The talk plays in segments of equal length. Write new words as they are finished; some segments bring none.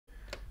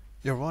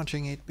You're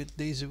watching 8-Bit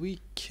Days a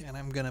Week, and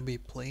I'm gonna be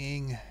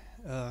playing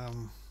a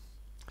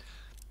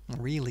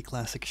really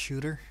classic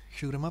shoot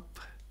 'em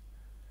up.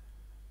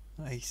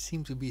 I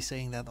seem to be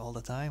saying that all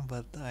the time,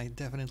 but I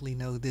definitely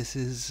know this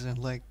is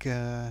like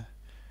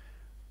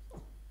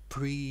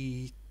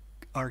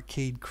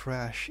pre-arcade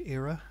crash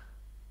era.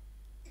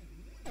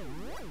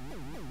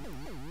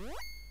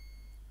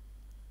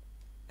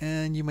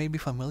 And you may be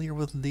familiar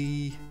with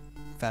the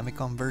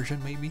Famicom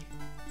version, maybe?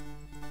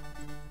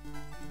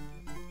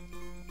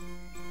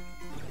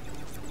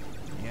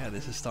 Yeah,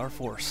 this is Star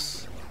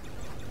Force.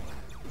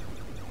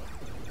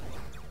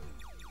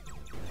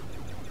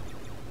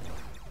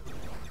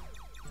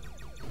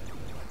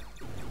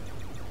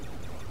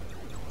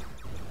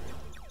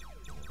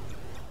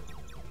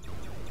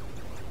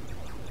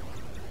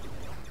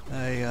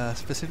 I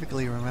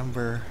specifically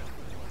remember,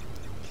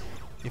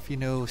 if you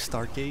know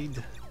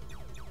Starcade,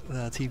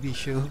 the TV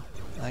show,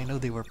 I know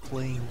they were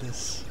playing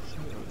this. So,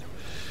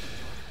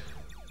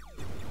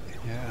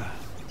 yeah,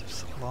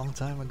 just a long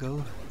time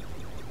ago.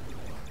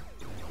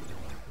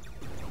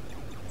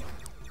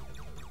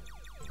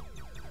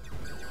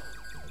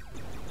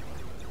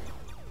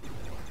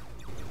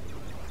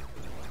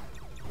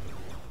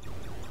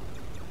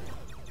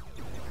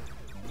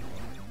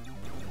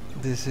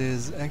 This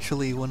is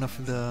actually one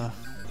of the...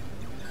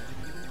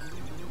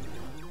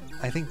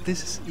 I think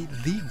this is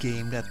the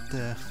game that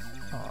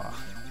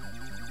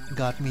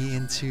got me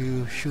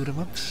into shoot 'em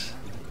ups.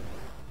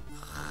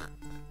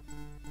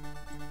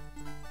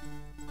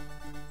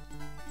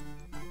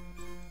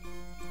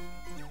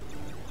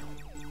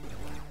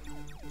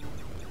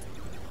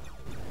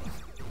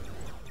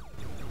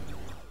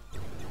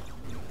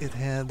 It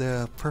had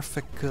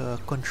perfect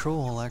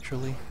control,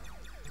 actually,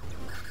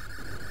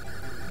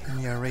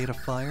 in the rate of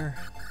fire.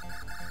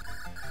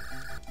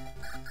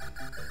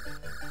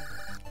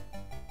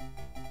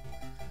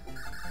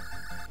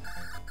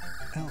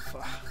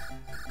 Alpha.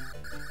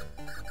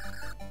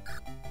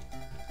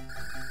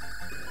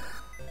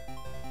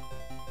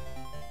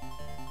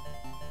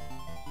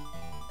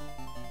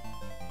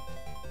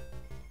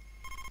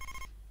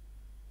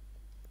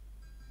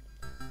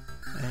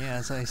 And yeah,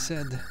 as I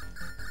said,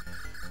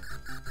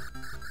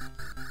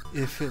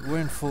 if it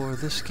weren't for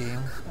this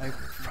game, I'd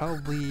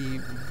probably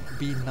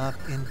be not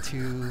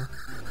into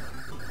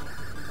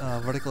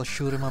vertical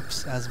shoot 'em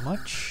ups as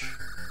much.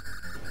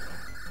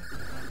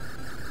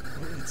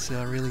 It's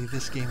really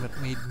this game that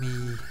made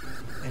me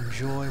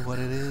enjoy what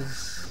it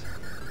is,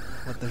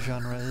 what the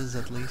genre is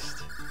at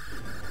least.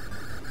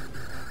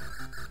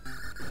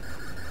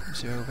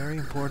 So, a very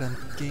important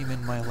game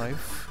in my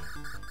life.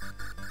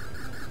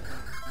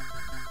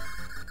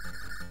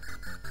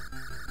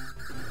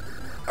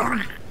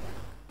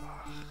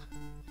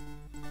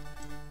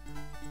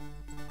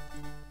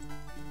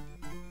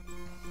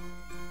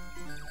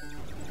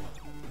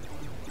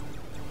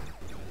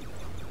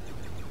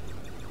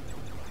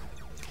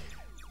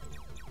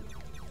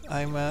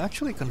 I'm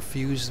actually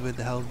confused with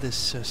how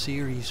this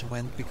series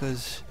went,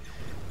 because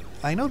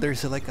I know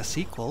there's like a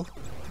sequel,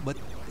 but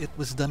it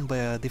was done by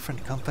a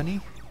different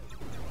company,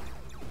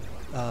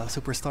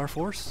 Super Star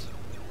Force.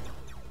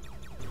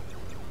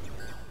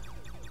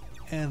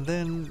 And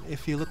then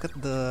if you look at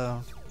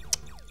the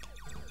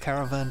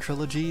Caravan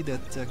trilogy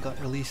that got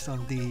released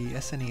on the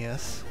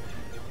SNES,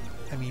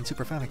 I mean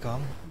Super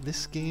Famicom,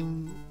 this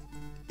game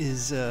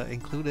is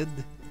included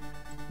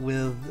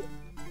with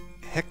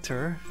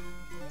Hector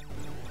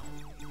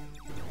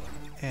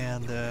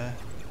and wait,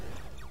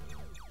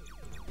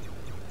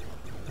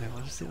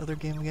 what was the other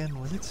game again?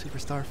 Was it Super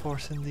Star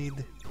Force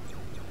indeed?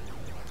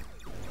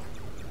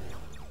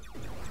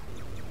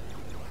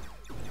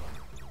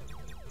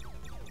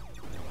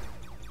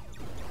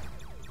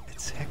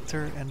 It's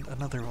Hector and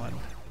another one.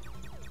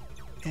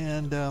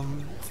 And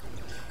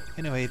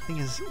anyway, the thing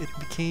is, it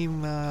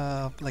became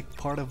like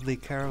part of the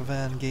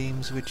Caravan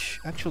games, which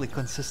actually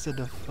consisted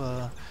of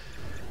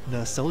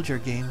the Soldier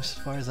games,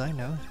 as far as I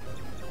know.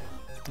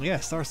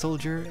 Yeah, Star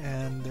Soldier,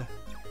 and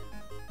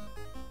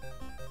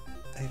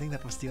I think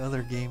that was the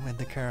other game in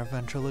the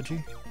Caravan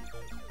trilogy.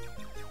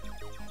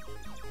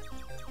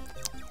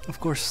 Of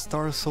course,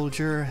 Star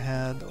Soldier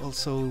had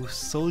also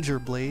Soldier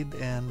Blade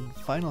and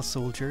Final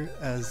Soldier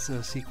as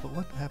a sequel.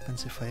 What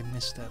happens if I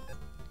miss that?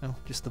 Oh,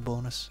 just a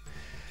bonus.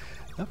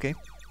 Okay.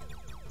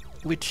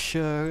 Which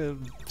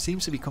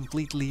seems to be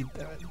completely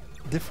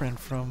different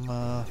from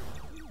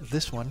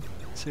this one.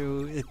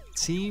 So it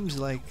seems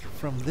like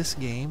from this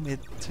game it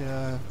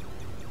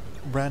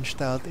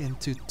branched out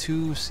into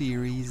two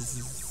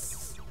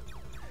series,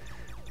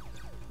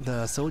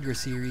 the Soldier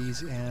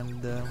series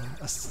and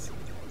a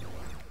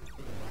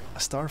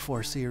Star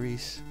Force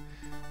series.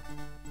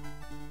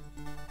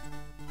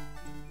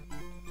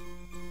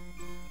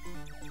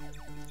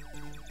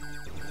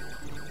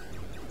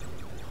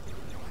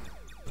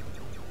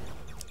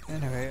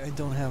 Anyway, I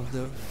don't have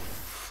the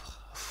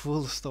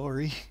full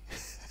story.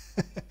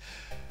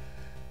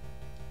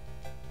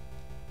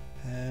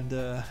 And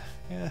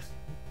yeah,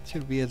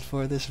 should be it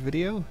for this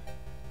video.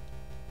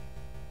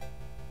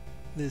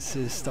 This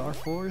is Star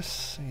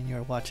Force, and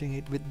you're watching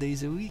 8-Bit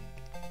Days a Week.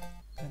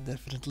 I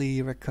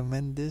definitely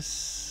recommend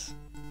this.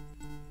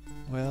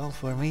 Well,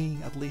 for me,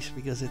 at least,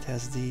 because it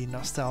has the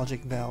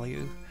nostalgic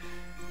value.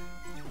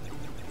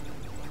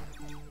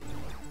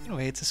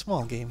 Anyway, it's a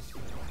small game.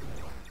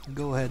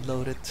 Go ahead,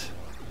 load it.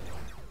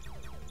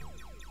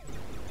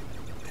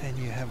 And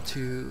you have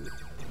to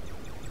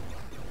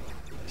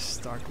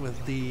start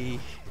with the...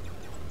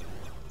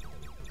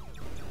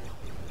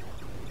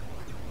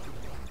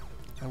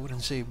 I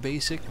wouldn't say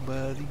basic,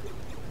 but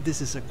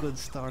this is a good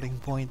starting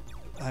point,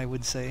 I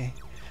would say,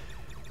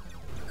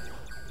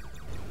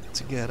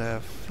 to get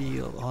a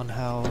feel on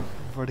how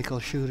vertical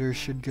shooters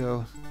should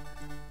go.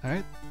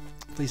 Alright,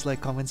 please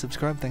like, comment,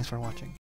 subscribe. Thanks for watching.